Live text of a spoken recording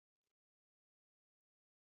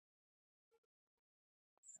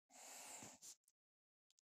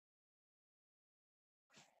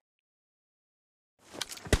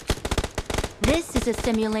This is a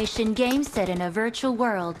simulation game set in a virtual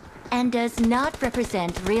world and does not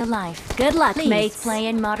represent real life. Good luck, Please mates. play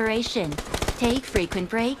in moderation, take frequent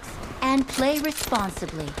breaks, and play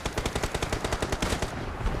responsibly.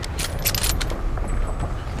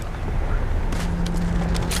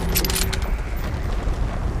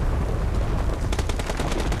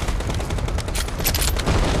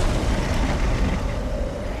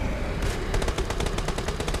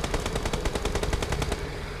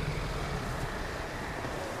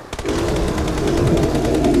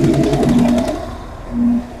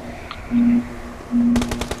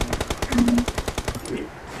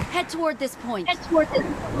 Toward this point.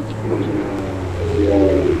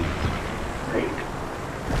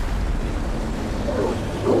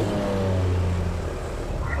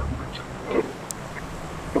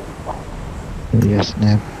 Yes,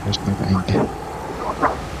 snap उसमें पाएंगे।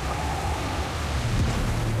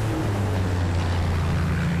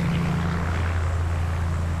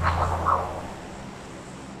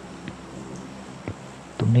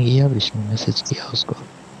 तुमने किया Vishnu message किया उसको?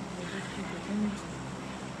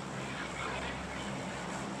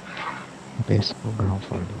 Facebook ground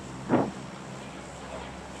folder.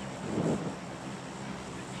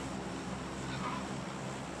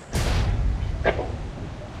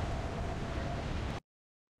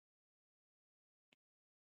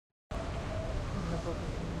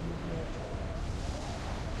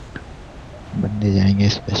 बंदे जाएंगे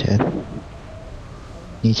इस पे शायद।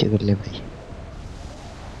 नीचे कर ले भाई।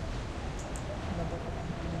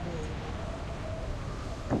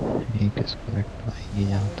 एक इसको आएगी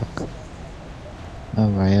यहाँ तक।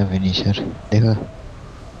 अब आया फिनिशर देखा।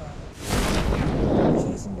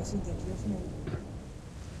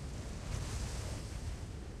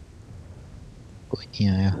 कोई नहीं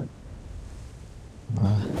आया।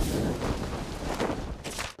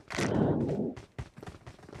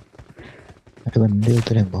 अरे बंदे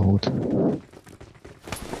उतरे बहुत।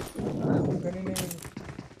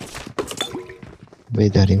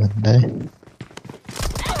 बेदारी बंदा है।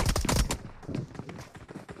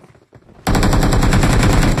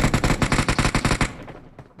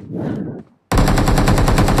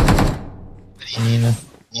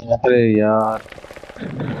 अरे यार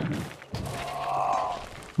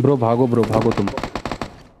ब्रो भागो तुम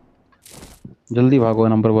जल्दी भागो।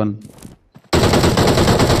 नंबर 1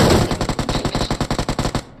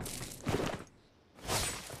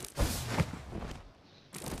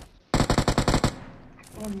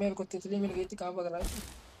 मेरे को तितली मिल गई थी। कहाँ भाग रहा है?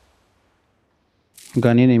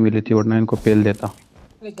 गन ही नहीं मिली थी वरना इनको पेल देता।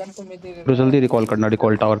 अरे गन तो मैं दे रहा ब्रो जल्दी रिकॉल करना।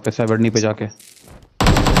 रिकॉल टावर पे सेवर्नी पे जाके।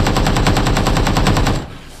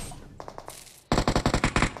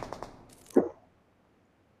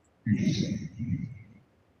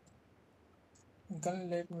 गन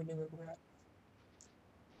लेट मिली मेरे को यार।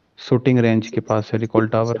 शूटिंग रेंज के पास है रिकॉल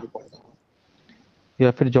टावर।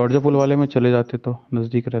 या फिर जॉर्जिया पुल वाले में चले जाते तो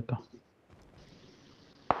नजदीक रहता।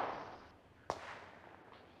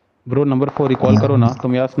 ब्रो नंबर 4 रिकॉल करो ना।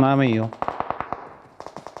 तुम यासना में ही हो।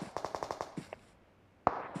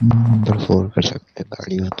 नंबर 4 कर सकते।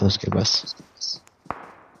 गाड़ी हो तो उसके पास।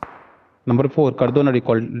 नंबर 4 कर दो ना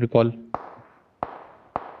रिकॉल।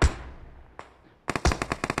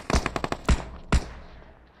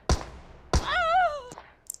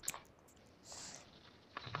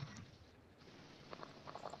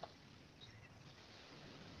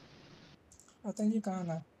 पता नहीं कहाँ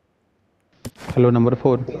ना। Hello number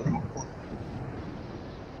 4।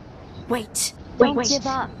 Wait. Don't give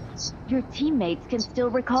up. Your teammates can still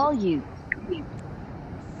recall you.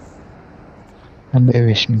 अबे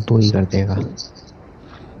विष्णु तो ही कर देगा।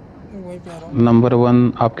 वही पे आ रहा हूँ। नंबर 1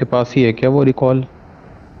 आपके पास ही है क्या वो रिकॉल?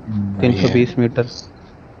 320 मीटर।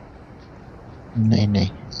 नहीं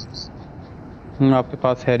आपके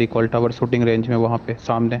पास है रिकॉल टावर शूटिंग रेंज में वहां पे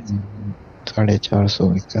सामने। 450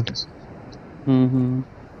 मीटर।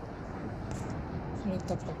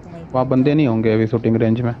 तब तक तो मैं वहाँ बंदे नहीं होंगे अभी शूटिंग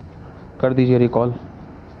रेंज में। कर दीजिए रिकॉल।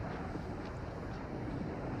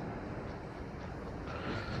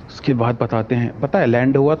 उसके बाद बताते हैं। पता है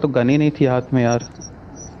लैंड हुआ तो गन ही नहीं थी हाथ में यार।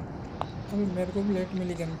 अभी मेरे को भी लेट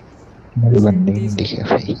मिली गन। मेरे बंदे नहीं दिखे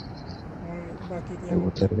भाई। बाकी की वो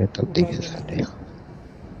उतर गए तब दिखे साले।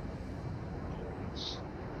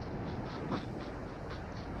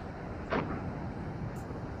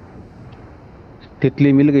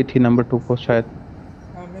 तितली मिल गई थी नंबर 2 को शायद।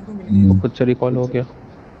 हाँ मेरे को मिल गई। वो खुद से रिकॉल हो गया।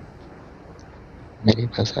 मेरे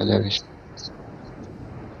पास आ जा विष्णु।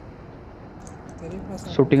 तेरे पास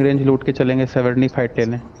शूटिंग रेंज लूट के चलेंगे। 70 फाइट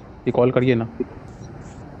लेने। रिकॉल करिए ना।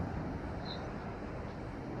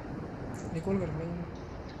 रिकॉल कर भाई।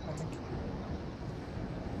 आतंकी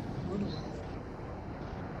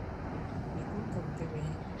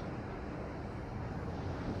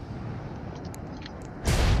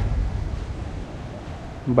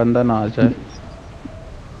बंदा ना आ जाए।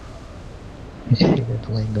 इसीलिए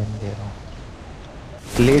तो वही गन दे रहा हूँ।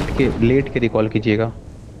 लेट के रिकॉल कीजिएगा।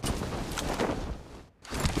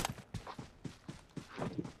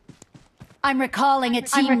 I'm recalling a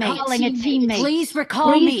teammate. Please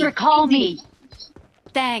recall Please me. recall me.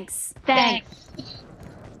 Thanks. Thanks.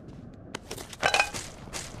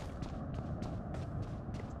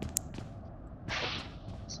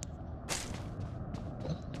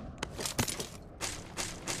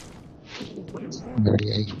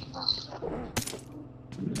 गाड़ी आएगी।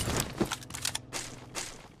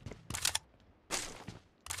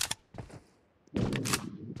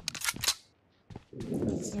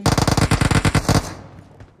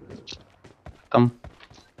 खत्म।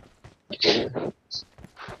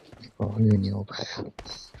 कॉल भी नहीं हो पाया।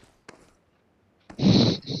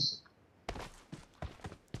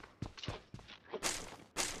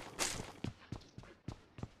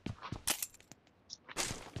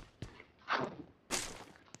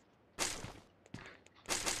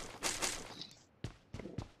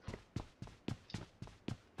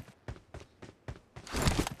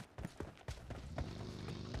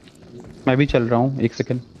 मैं भी चल रहा हूँ, 1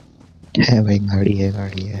 सेकंड। है भाई, गाड़ी है,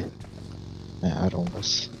 गाड़ी है, मैं आ रहा हूँ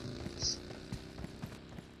बस।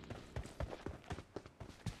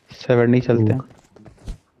 7 नहीं चलते हैं।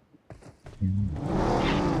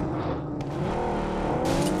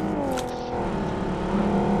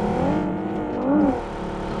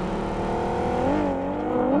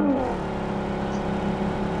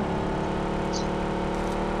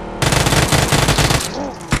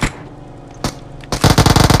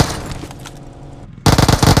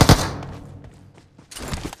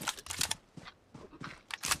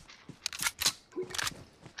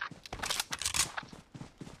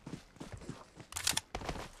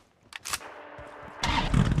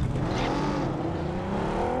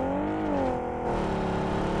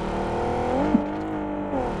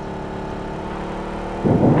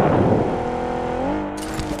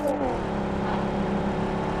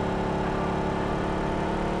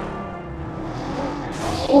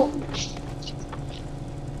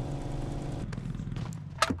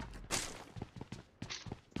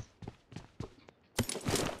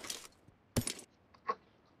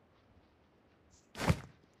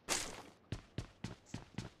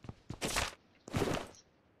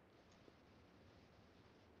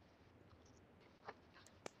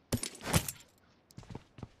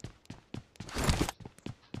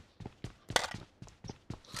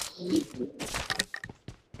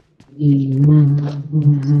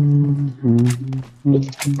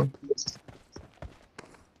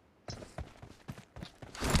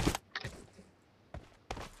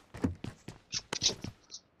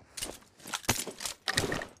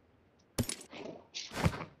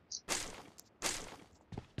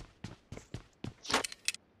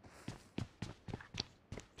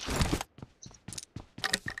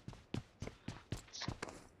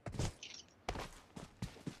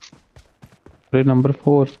 अरे नंबर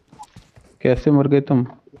 4, कैसे मर गए तुम?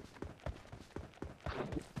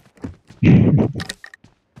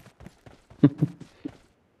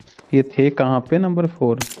 ये थे कहाँ पे नंबर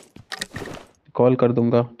 4? कॉल कर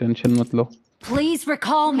दूंगा, टेंशन मत लो। Please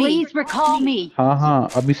recall me. Please recall me. हाँ हाँ,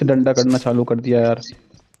 अभी से डंडा करना चालू कर दिया यार,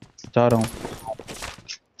 जा रहा हूँ।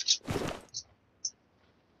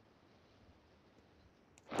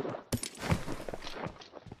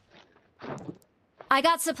 I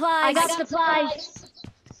got supplies. I got supplies.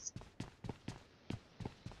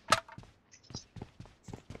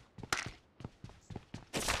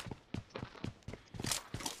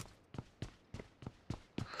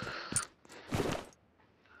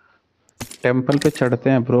 Temple पे चढ़ते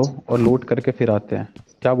हैं ब्रो, और लूट करके फिर आते हैं,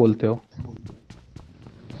 क्या बोलते हो?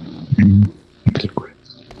 बिल्कुल।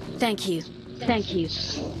 Thank you. Thank you.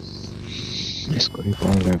 इसको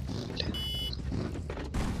रिकॉल कर।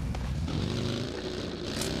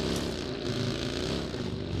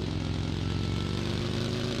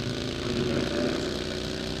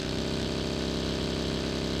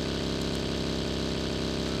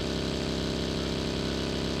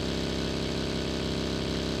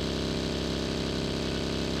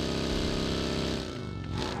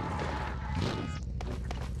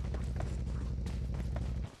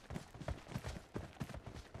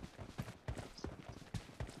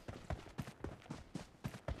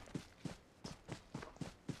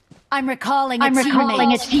 I'm recalling a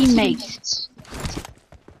recalling a teammate. teammate.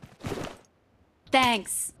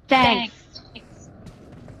 Thanks. Thanks.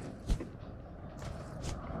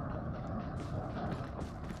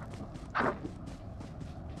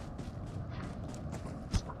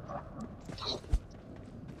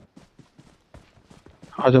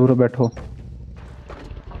 आ जाओ ब्रो, बैठो।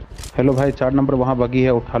 हेलो भाई, 4 नंबर वहाँ बगी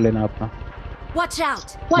है, उठा लेना अपना। Watch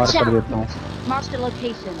out! मार कर देता हूँ। Mark the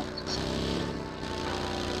location.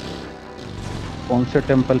 कौन से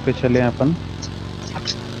टेम्पल पे चले हैं अपन?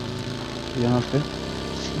 यहाँ पे।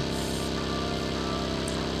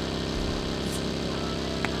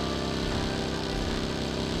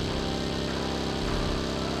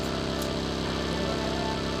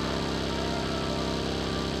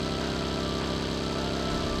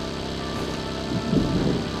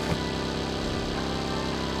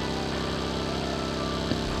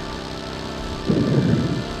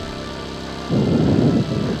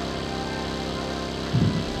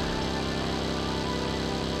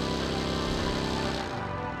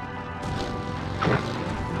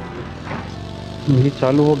 ये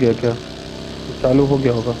चालू हो गया क्या? ये चालू हो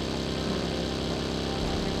गया होगा।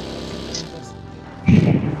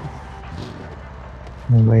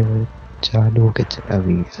 भाई वो चालू होके चला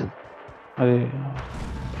भी गया। अरे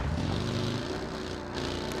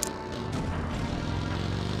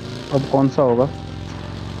अब कौन सा होगा?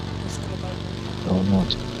 दोनों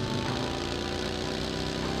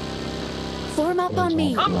Form up on me.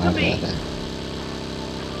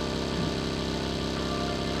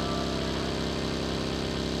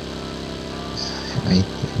 भाई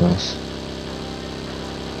बस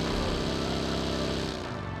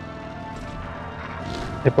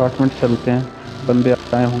अपार्टमेंट चलते हैं, बंदे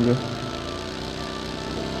आए होंगे।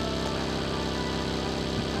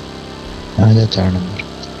 आजा 4 नंबर।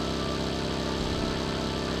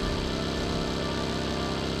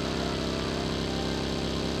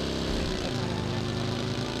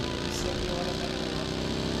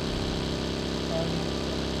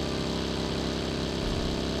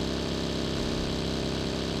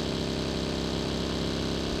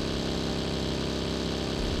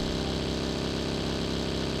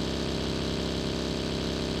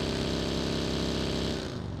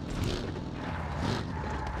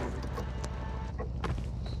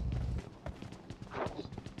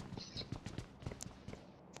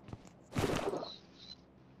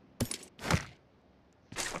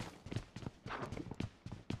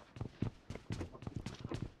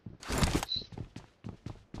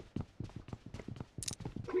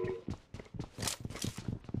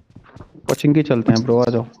 कोचिंग चलते हैं ब्रो, आ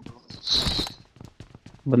जाओ।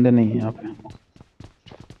 बंदे नहीं है यहाँ पे।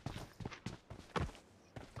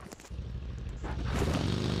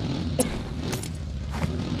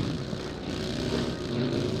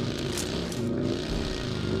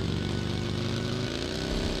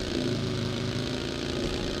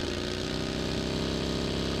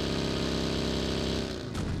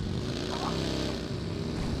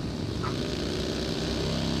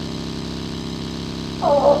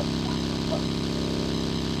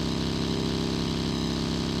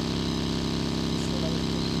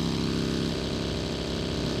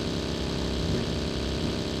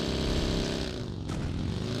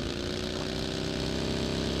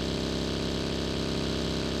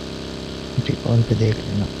 कॉल पे देख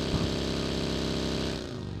लेना।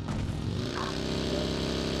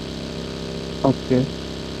 ओके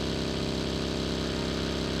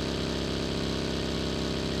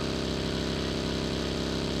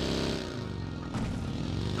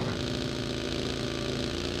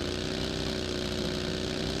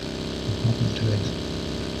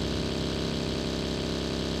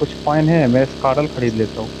कुछ कॉइन है, मैं स्कारल खरीद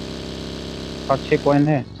लेता हूँ। 5-6 कॉइन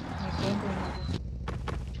है।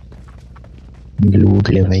 लूट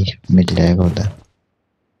ले भाई, मिल जाएगा उधर।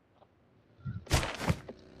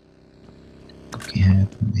 क्या है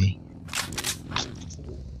भाई?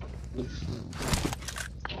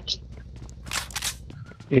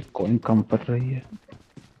 एक कॉइन कम पड़ रही है।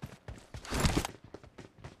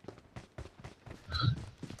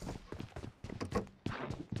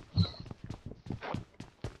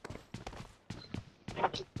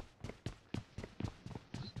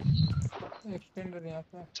 एक्सटेंडर यहाँ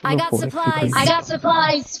पे। I got 4x supplies. खरीद। I got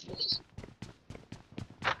supplies.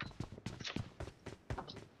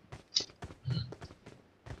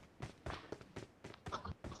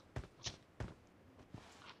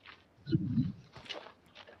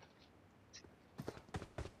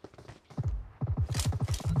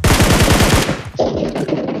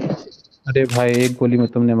 अरे भाई, एक गोली में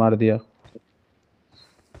तुमने मार दिया।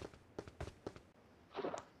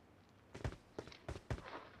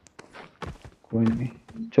 कोई नहीं,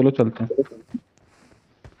 चलो चलते हैं।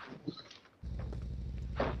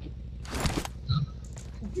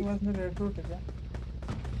 उसके बाद में रेड रूट है क्या?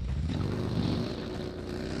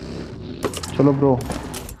 चलो ब्रो,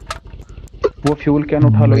 वो फ्यूल कैन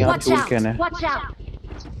उठा लो, यहाँ Watch फ्यूल out. कैन है। Watch out.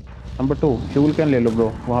 Number 2 fuel can ले लो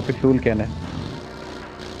ब्रो, वहाँ पे फ्यूल कैन है।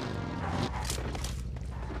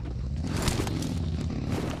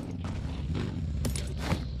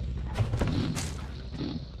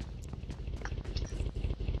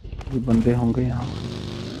 ये बंदे होंगे यहाँ।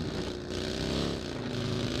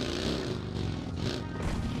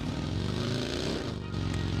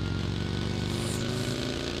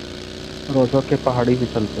 रोजा के पहाड़ी पे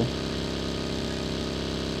चलते हैं।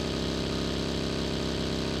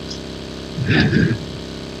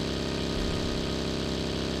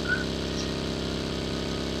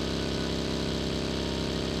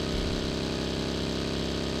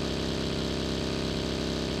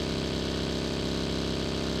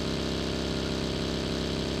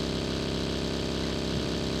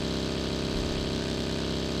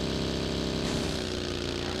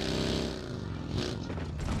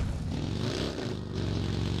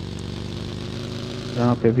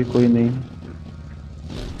 यहाँ पे भी कोई नहीं है।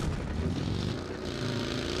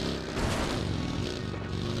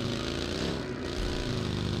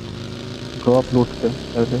 ड्रॉप लूटते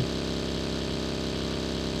पहले।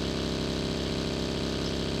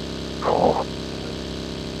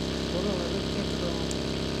 बोलो मैं भी क्या कर रहा हूँ।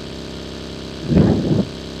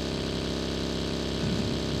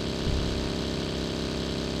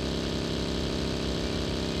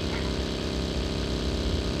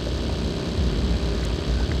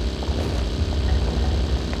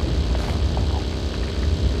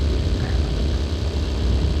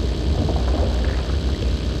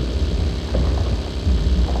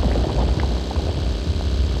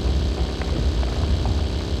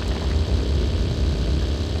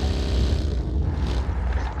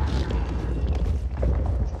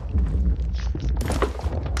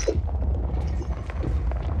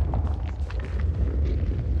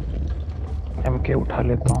 MK उठा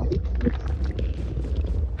लेता हूँ।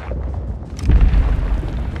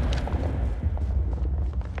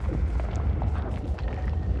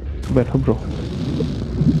 बैठो ब्रो।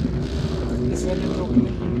 इस वाले ड्रॉप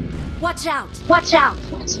में Watch out! Watch out!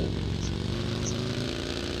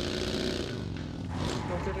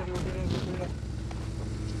 Rotator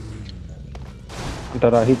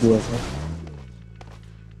डरा ही दिया था।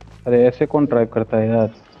 अरे ऐसे कौन ड्राइव करता है यार।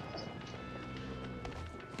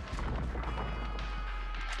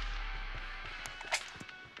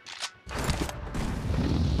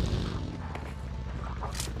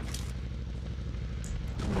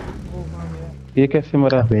 वो कहाँ गया? ये कैसे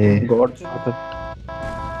मरा? अबे। गॉड।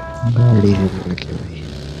 गाड़ी से बोल के भाई।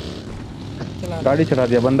 चला गाड़ी चला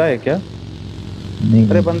दिया। बंदा है क्या? नहीं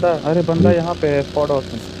अरे नहीं, बंदा यहाँ पे है स्पॉट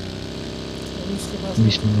हाउस में। अभी उसके पास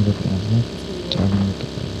विष्णु मेरे पास है। उसको 4 मिनट तक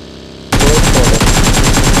है। दो स्पॉट है।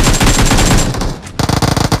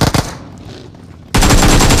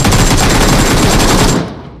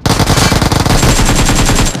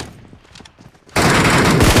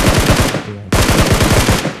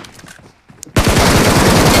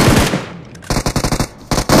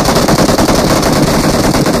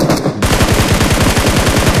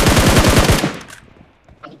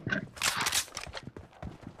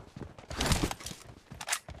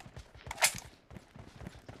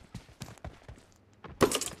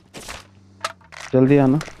 जल्दी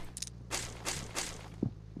आना।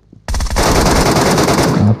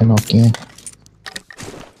 कहाँ पे नॉक किए हैं?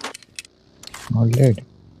 All dead.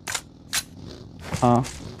 हाँ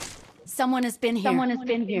Someone has been here. Someone has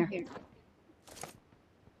been here.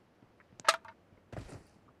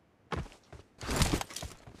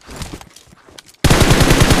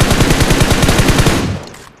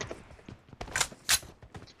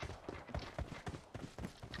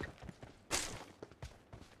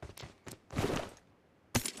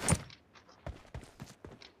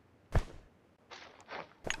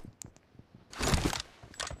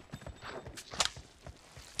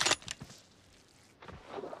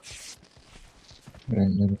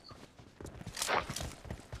 Random.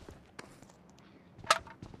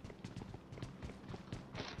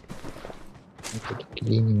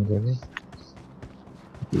 Clean नहीं हो रहा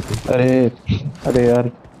है। अरे यार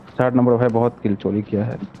 4 नंबर भाई बहुत किल चोरी किया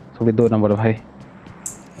है। थोड़ी 2 नंबर भाई। अबे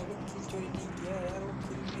किल चोरी नहीं किया यार, वो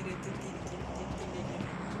किल मेरे थे, 3 किल लेके।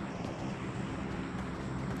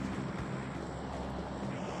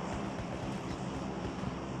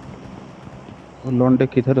 वो लौंडे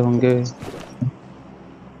किधर होंगे?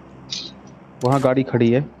 वहाँ गाड़ी खड़ी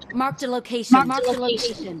है। Marked a location. Marked a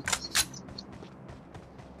location.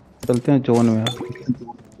 चलते हैं जोन में।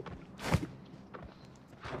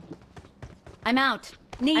 I'm out.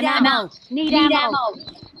 Need I'm ammo. out. Need ammo.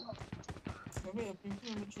 अबे अभी भी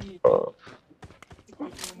मुझे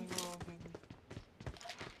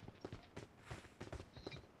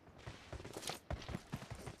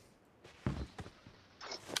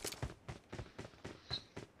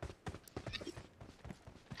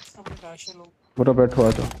अब राशन लो, पूरा बैठो आ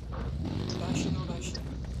जाओ। राशन लो, राशन।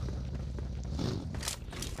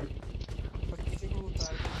 पर किसी को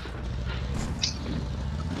उतार दो।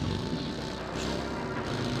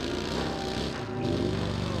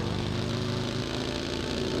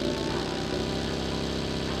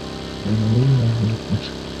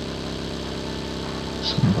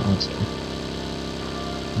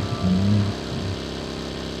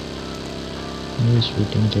 ये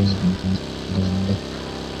शूटिंग चाहिए बंदे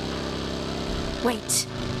Wait.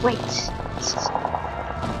 Wait.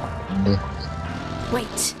 बंदे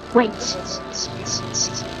Wait. Wait.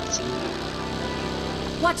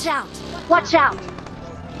 Watch out. Watch out.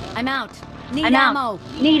 I'm out. Need I'm ammo. out.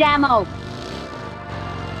 Need ammo.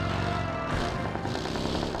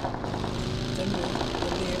 चल रहे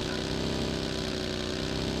जल्दी है।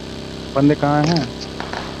 बंदे कहाँ हैं?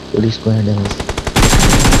 पुलिस को हेड है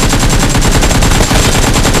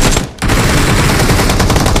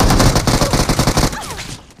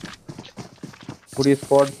पूरी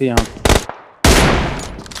स्क्वाड थी यहाँ पे।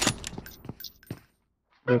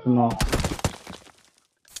 देखना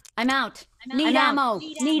I'm out. Need ammo.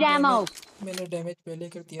 Need ammo. मैंने डैमेज पहले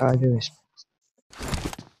कर दिया था आगे उनको।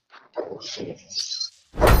 विष्णु